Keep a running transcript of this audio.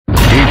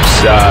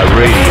Freestyle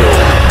Radio.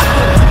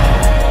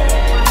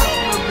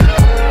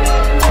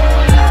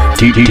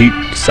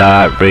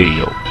 Side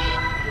Radio.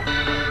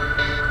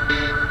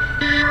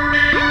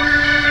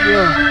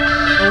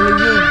 Yeah, only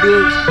you,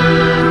 bitch.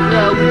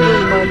 Yeah, we do,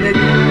 my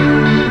nigga.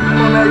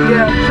 On that,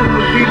 yeah, to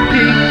the VP.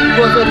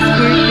 Boys of the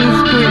street, you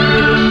street,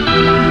 nigga.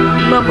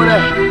 Remember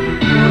that.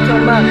 You know what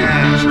I'm talking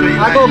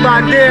about? I go by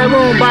dead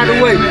room, by the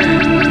way.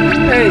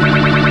 Hey,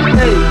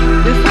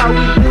 this how we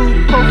do.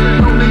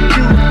 Posting on the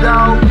juice,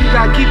 dawg. We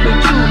gotta keep it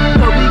true,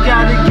 cause we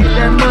gotta get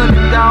that money,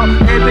 dawg.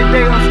 Every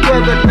day I'm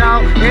struggling,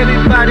 dawg.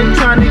 Everybody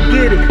trying to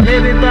get it.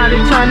 Everybody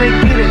trying to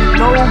get it.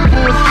 No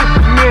bullshit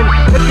in it.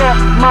 Look at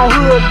my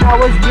hood,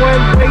 dawg. It's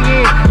one way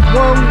in,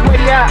 one way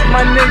out.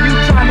 My nigga, you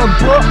tryna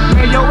book,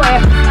 man, your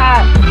ass is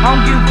high. I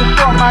don't give a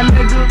fuck, my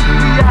nigga.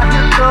 We out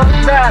here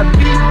thugged out.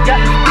 We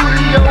got the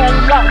studio on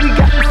lock. We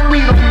got the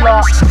speed on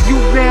lock. You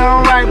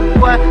damn right,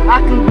 boy.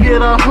 I can get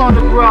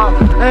 100 rocks.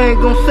 I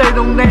ain't gon' say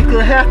them names,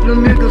 cause half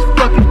them niggas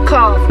fucking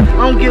cops.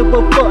 I don't give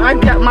a fuck. I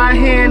got my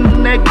hand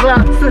on that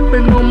Glock,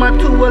 sipping on my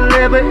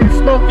 211 and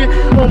smoking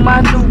on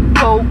my new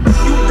coke.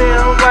 You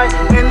damn right,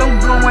 and I'm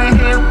going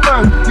head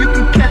first. You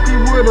can catch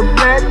me with a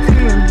black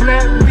tin,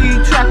 black weed,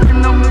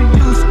 trapping on the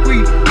U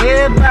street.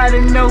 Everybody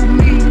know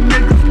me,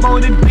 niggas.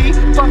 Molded B,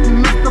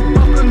 fucking Mr.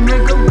 Fucker,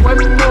 nigga. One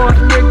more,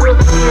 nigga.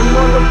 And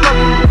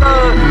motherfucking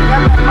blood.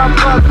 I like my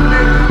brother,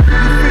 nigga.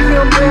 You see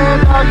him, man?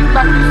 All you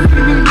like to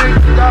see me,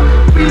 nigga, dog.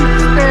 We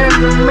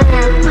standing,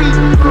 man. We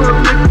good,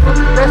 nigga.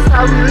 That's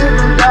how we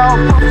living, dog.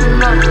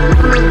 Posting up on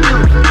the do.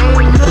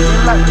 Ain't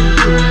nothing like we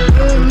do.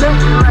 Ain't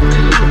nothing like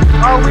we do.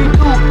 All we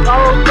do,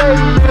 all day,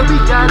 man, we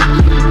gotta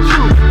keep it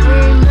true.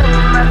 Ain't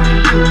nothing like we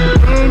do.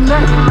 Ain't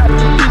nothing like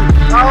we do.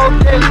 All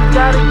day, we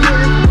gotta get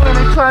it done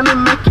and trying to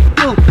make it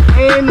do.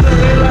 Ain't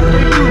nothing like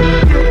we do.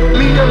 Get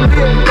me a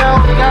lit,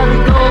 dog. Gotta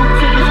go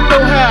to the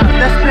store house.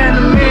 That's paying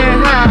the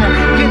man high.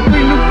 Get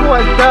 3 new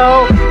boys,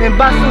 dog, and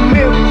buy some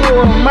milk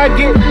for 'em. Might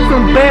get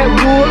some bad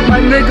wood, my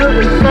nigga,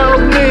 and sell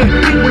in.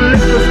 Keep the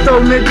liquor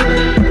store,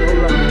 nigga.